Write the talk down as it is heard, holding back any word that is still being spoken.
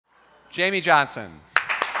Jamie Johnson.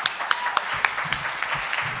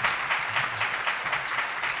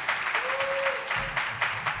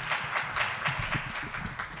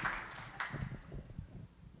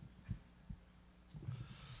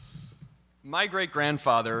 My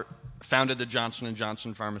great-grandfather founded the Johnson &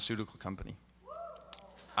 Johnson pharmaceutical company.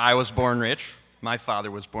 I was born rich, my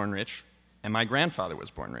father was born rich, and my grandfather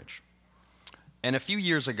was born rich. And a few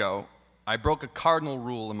years ago, I broke a cardinal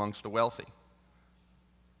rule amongst the wealthy.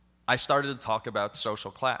 I started to talk about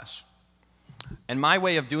social class. And my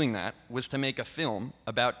way of doing that was to make a film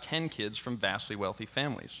about 10 kids from vastly wealthy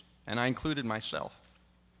families, and I included myself.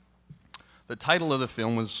 The title of the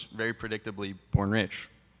film was very predictably Born Rich.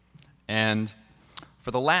 And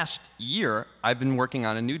for the last year, I've been working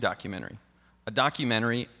on a new documentary, a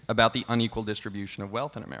documentary about the unequal distribution of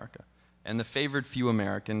wealth in America and the favored few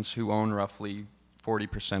Americans who own roughly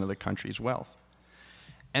 40% of the country's wealth.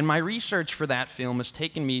 And my research for that film has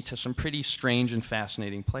taken me to some pretty strange and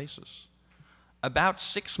fascinating places. About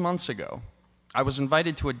 6 months ago, I was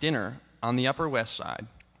invited to a dinner on the Upper West Side,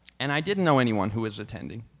 and I didn't know anyone who was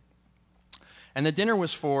attending. And the dinner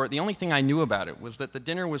was for, the only thing I knew about it was that the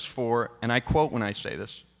dinner was for, and I quote when I say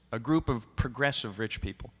this, a group of progressive rich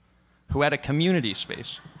people who had a community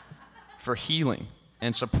space for healing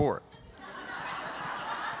and support.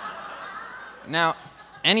 Now,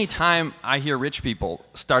 anytime I hear rich people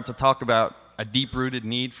start to talk about a deep-rooted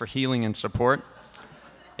need for healing and support,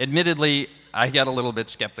 admittedly, I get a little bit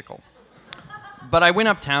skeptical. But I went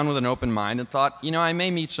uptown with an open mind and thought, you know, I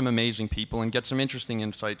may meet some amazing people and get some interesting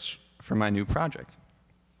insights for my new project.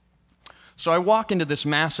 So I walk into this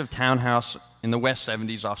massive townhouse in the West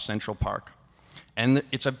 70s off Central Park. And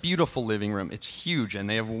it's a beautiful living room. It's huge, and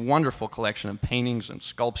they have a wonderful collection of paintings and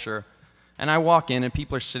sculpture. And I walk in, and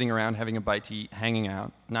people are sitting around having a bite to eat, hanging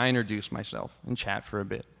out. And I introduce myself and chat for a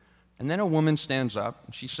bit. And then a woman stands up,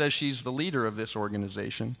 and she says she's the leader of this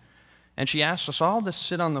organization. And she asks us all to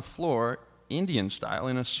sit on the floor, Indian style,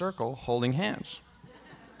 in a circle, holding hands.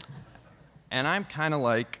 And I'm kind of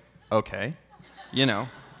like, okay, you know,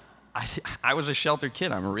 I was a sheltered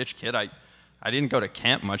kid. I'm a rich kid. I didn't go to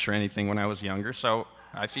camp much or anything when I was younger, so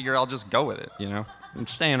I figure I'll just go with it, you know, and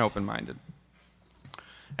staying open-minded.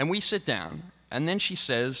 And we sit down, and then she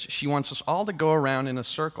says she wants us all to go around in a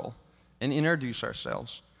circle and introduce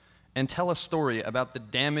ourselves and tell a story about the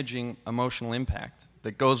damaging emotional impact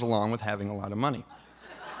that goes along with having a lot of money.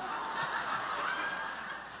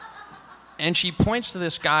 And she points to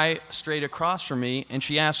this guy straight across from me, and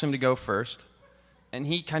she asks him to go first. And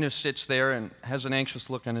he kind of sits there and has an anxious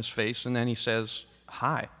look on his face, and then he says,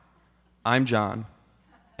 "Hi, I'm John,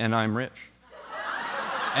 and I'm rich."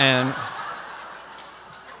 And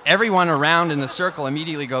everyone around in the circle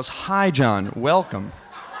immediately goes, "Hi, John, welcome.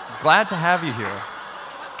 Glad to have you here.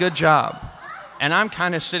 Good job." And I'm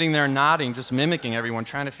kind of sitting there nodding, just mimicking everyone,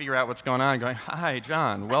 trying to figure out what's going on, going, "Hi,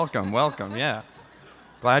 John, welcome, welcome, yeah.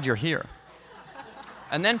 Glad you're here."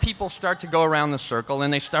 And then people start to go around the circle,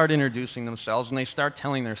 and they start introducing themselves, and they start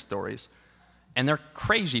telling their stories. And they're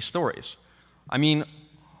crazy stories. I mean,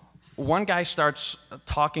 one guy starts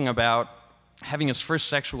talking about having his first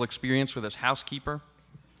sexual experience with his housekeeper,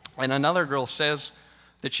 and another girl says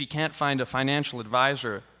that she can't find a financial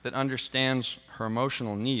advisor that understands her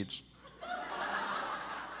emotional needs.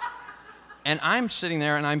 And I'm sitting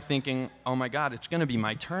there, and I'm thinking, oh my God, it's going to be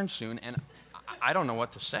my turn soon, and I don't know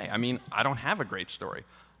what to say. I mean, I don't have a great story.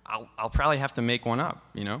 I'll probably have to make one up,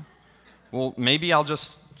 you know? Well, maybe I'll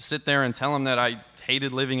just sit there and tell them that I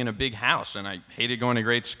hated living in a big house, and I hated going to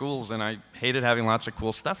great schools, and I hated having lots of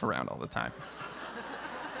cool stuff around all the time.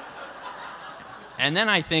 And then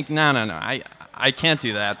I think, no, I can't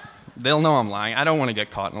do that. They'll know I'm lying. I don't want to get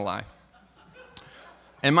caught in a lie.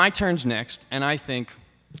 And my turn's next, and I think,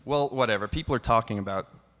 well, whatever. People are talking about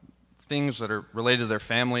things that are related to their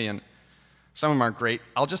family, and some of them aren't great.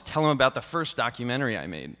 I'll just tell them about the first documentary I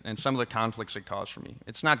made and some of the conflicts it caused for me.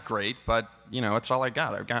 It's not great, but, you know, it's all I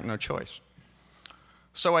got. I've got no choice.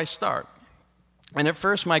 So I start. And at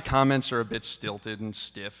first, my comments are a bit stilted and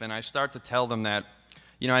stiff, and I start to tell them that,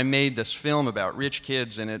 you know, I made this film about rich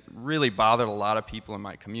kids, and it really bothered a lot of people in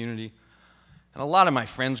my community. And a lot of my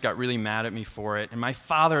friends got really mad at me for it, and my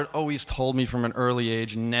father had always told me from an early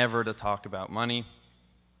age never to talk about money.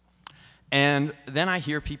 And then I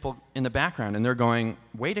hear people in the background, and they're going,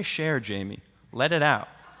 "Way to share, Jamie. Let it out.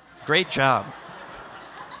 Great job."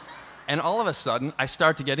 And all of a sudden, I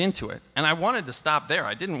start to get into it. And I wanted to stop there.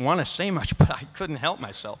 I didn't want to say much, but I couldn't help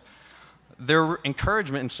myself. Their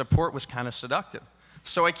encouragement and support was kind of seductive.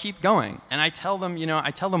 So I keep going, and I tell them, you know,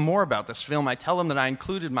 I tell them more about this film. I tell them that I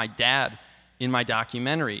included my dad in my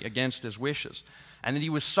documentary against his wishes, and that he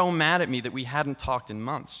was so mad at me that we hadn't talked in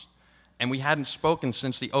months. and we hadn't spoken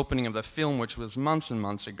since the opening of the film, which was months and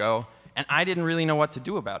months ago, and I didn't really know what to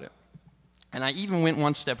do about it. And I even went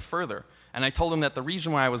one step further, and I told him that the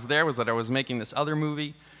reason why I was there was that I was making this other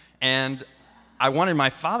movie, and I wanted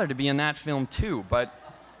my father to be in that film too, but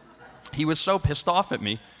he was so pissed off at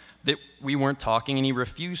me that we weren't talking, and he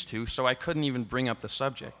refused to, so I couldn't even bring up the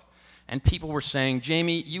subject. And people were saying,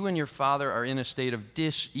 Jamie, you and your father are in a state of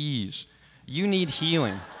dis-ease. You need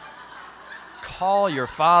healing. Call your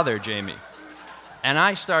father, Jamie. And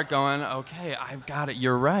I start going, okay, I've got it,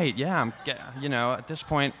 you're right, yeah, at this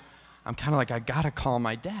point, I'm kind of like, I gotta call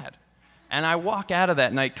my dad. And I walk out of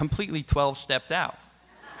that night completely 12-stepped out.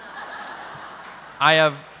 I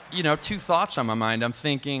have, two thoughts on my mind. I'm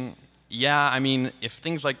thinking, yeah, I mean, if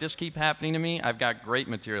things like this keep happening to me, I've got great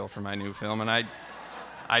material for my new film, and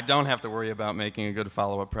I don't have to worry about making a good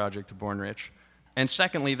follow-up project to Born Rich. And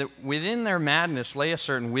secondly, that within their madness lay a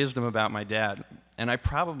certain wisdom about my dad, and I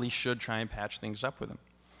probably should try and patch things up with him.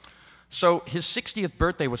 So his 60th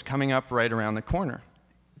birthday was coming up right around the corner.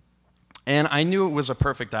 And I knew it was a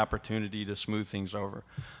perfect opportunity to smooth things over.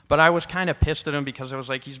 But I was kind of pissed at him because I was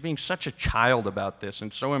like, he's being such a child about this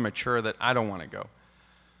and so immature that I don't want to go.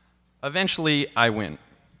 Eventually, I went.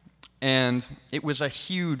 And it was a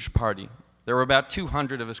huge party. There were about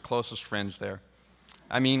 200 of his closest friends there.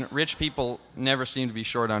 I mean, rich people never seem to be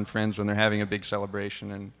short on friends when they're having a big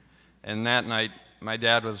celebration. And that night, my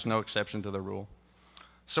dad was no exception to the rule.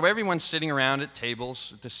 So everyone's sitting around at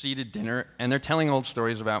tables at the seated dinner, and they're telling old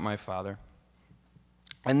stories about my father.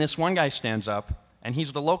 And this one guy stands up, and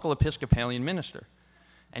he's the local Episcopalian minister.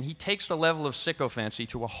 And he takes the level of sycophancy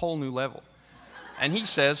to a whole new level. And he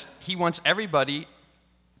says he wants everybody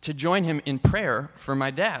to join him in prayer for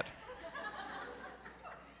my dad.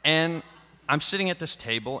 And I'm sitting at this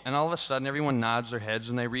table, and all of a sudden everyone nods their heads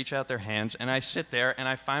and they reach out their hands, and I sit there and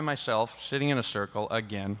I find myself sitting in a circle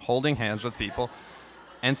again, holding hands with people,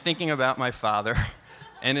 and thinking about my father,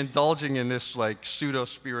 and indulging in this like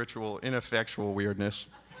pseudo-spiritual, ineffectual weirdness.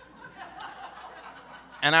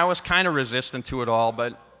 And I was kind of resistant to it all,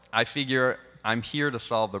 but I figure I'm here to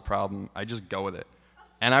solve the problem. I just go with it.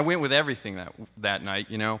 And I went with everything that night,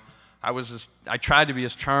 I tried to be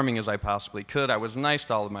as charming as I possibly could. I was nice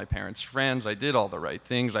to all of my parents' friends. I did all the right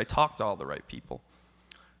things. I talked to all the right people.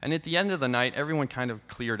 And at the end of the night, everyone kind of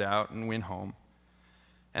cleared out and went home.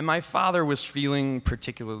 And my father was feeling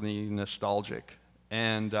particularly nostalgic.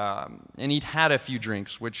 And he'd had a few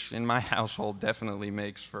drinks, which in my household definitely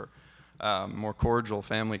makes for more cordial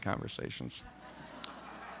family conversations.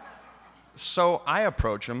 So I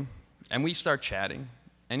approach him, and we start chatting.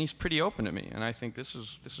 And he's pretty open to me, and I think this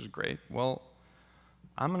is great. Well,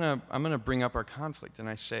 I'm gonna bring up our conflict, and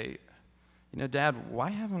I say, Dad,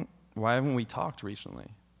 why haven't we talked recently?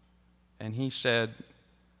 And he said,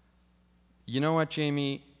 you know what,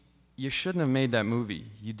 Jamie, you shouldn't have made that movie.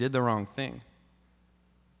 You did the wrong thing.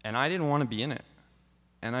 And I didn't want to be in it.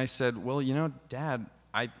 And I said, well, Dad,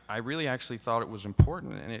 I really actually thought it was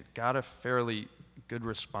important, and it got a fairly good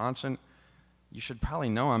response, and you should probably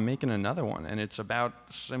know I'm making another one, and it's about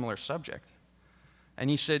a similar subject. And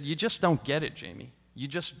he said, you just don't get it, Jamie. You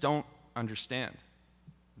just don't understand.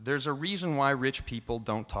 There's a reason why rich people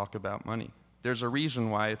don't talk about money. There's a reason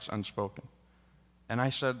why it's unspoken. And I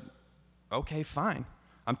said, okay, fine.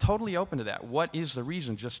 I'm totally open to that. What is the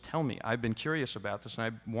reason? Just tell me. I've been curious about this, and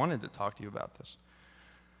I wanted to talk to you about this.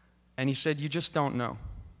 And he said, you just don't know.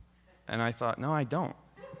 And I thought, no, I don't.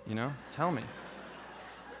 Tell me.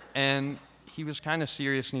 And he was kind of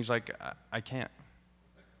serious, and he's like, I can't.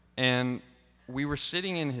 And we were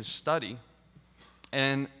sitting in his study,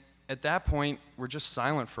 and at that point, we're just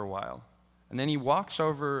silent for a while. And then he walks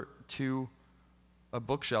over to a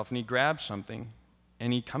bookshelf, and he grabs something,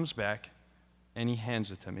 and he comes back, and he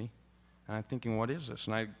hands it to me. And I'm thinking, what is this?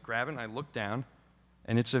 And I grab it, and I look down,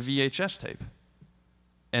 and it's a VHS tape.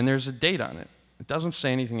 And there's a date on it. It doesn't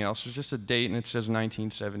say anything else. There's just a date, and it says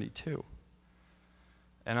 1972.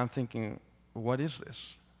 And I'm thinking, what is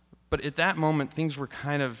this? But at that moment, things were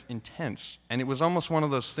kind of intense. And it was almost one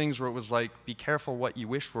of those things where it was like, be careful what you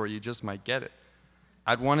wish for, you just might get it.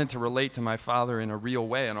 I'd wanted to relate to my father in a real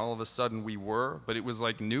way, and all of a sudden we were, but it was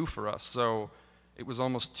like new for us, so it was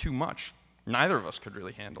almost too much. Neither of us could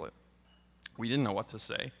really handle it. We didn't know what to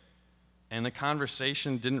say. And the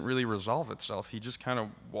conversation didn't really resolve itself. He just kind of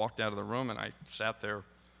walked out of the room, and I sat there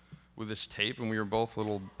with this tape, and we were both a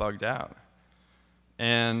little bugged out.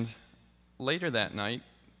 And later that night,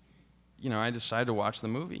 I decided to watch the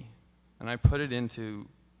movie. And I put it into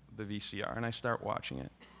the VCR, and I start watching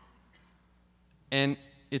it. And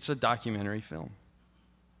it's a documentary film.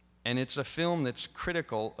 And it's a film that's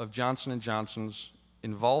critical of Johnson & Johnson's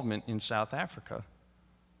involvement in South Africa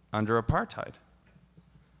under apartheid.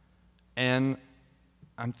 And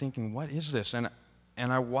I'm thinking, what is this? And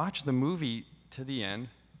I watch the movie to the end,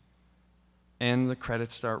 and the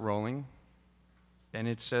credits start rolling, and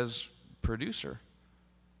it says producer,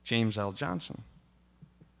 James L. Johnson,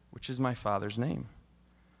 which is my father's name.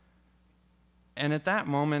 And at that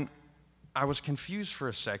moment, I was confused for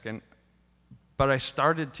a second, but I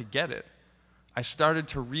started to get it. I started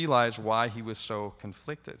to realize why he was so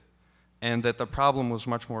conflicted, and that the problem was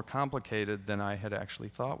much more complicated than I had actually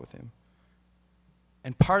thought with him.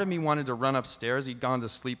 And part of me wanted to run upstairs, he'd gone to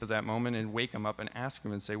sleep at that moment, and wake him up and ask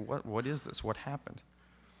him and say, what is this? What happened?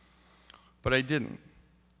 But I didn't.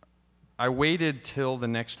 I waited till the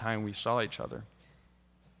next time we saw each other.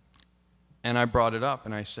 And I brought it up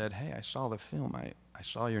and I said, hey, I saw the film. I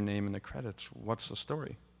saw your name in the credits. What's the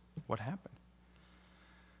story? What happened?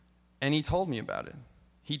 And he told me about it.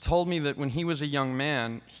 He told me that when he was a young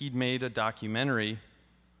man, he'd made a documentary,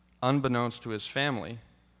 unbeknownst to his family,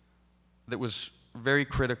 that was very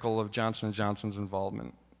critical of Johnson & Johnson's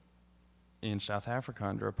involvement in South Africa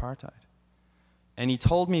under apartheid. And he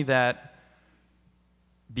told me that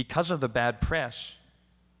because of the bad press,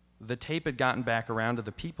 the tape had gotten back around to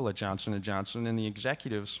the people at Johnson & Johnson, and the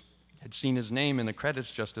executives had seen his name in the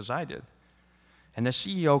credits just as I did. And the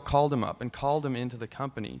CEO called him up and called him into the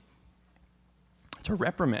company to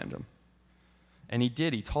reprimand him. And he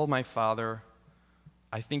did. He told my father,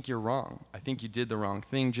 I think you're wrong. I think you did the wrong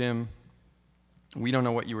thing, Jim. We don't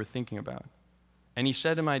know what you were thinking about. And he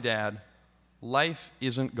said to my dad, life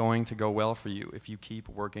isn't going to go well for you if you keep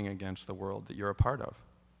working against the world that you're a part of.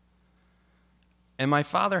 And my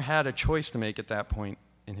father had a choice to make at that point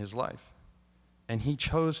in his life. And he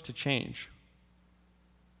chose to change.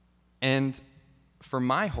 And for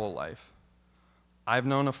my whole life, I've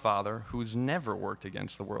known a father who's never worked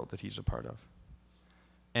against the world that he's a part of.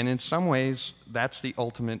 And in some ways, that's the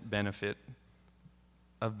ultimate benefit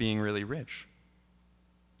of being really rich.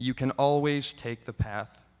 You can always take the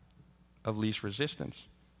path of least resistance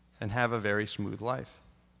and have a very smooth life.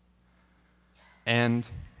 And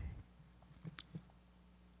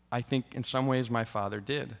I think in some ways my father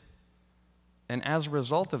did. And as a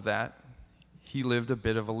result of that, he lived a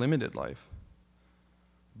bit of a limited life.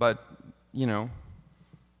 But, you know,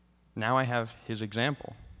 now I have his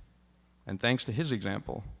example. And thanks to his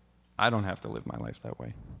example, I don't have to live my life that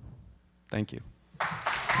way. Thank you.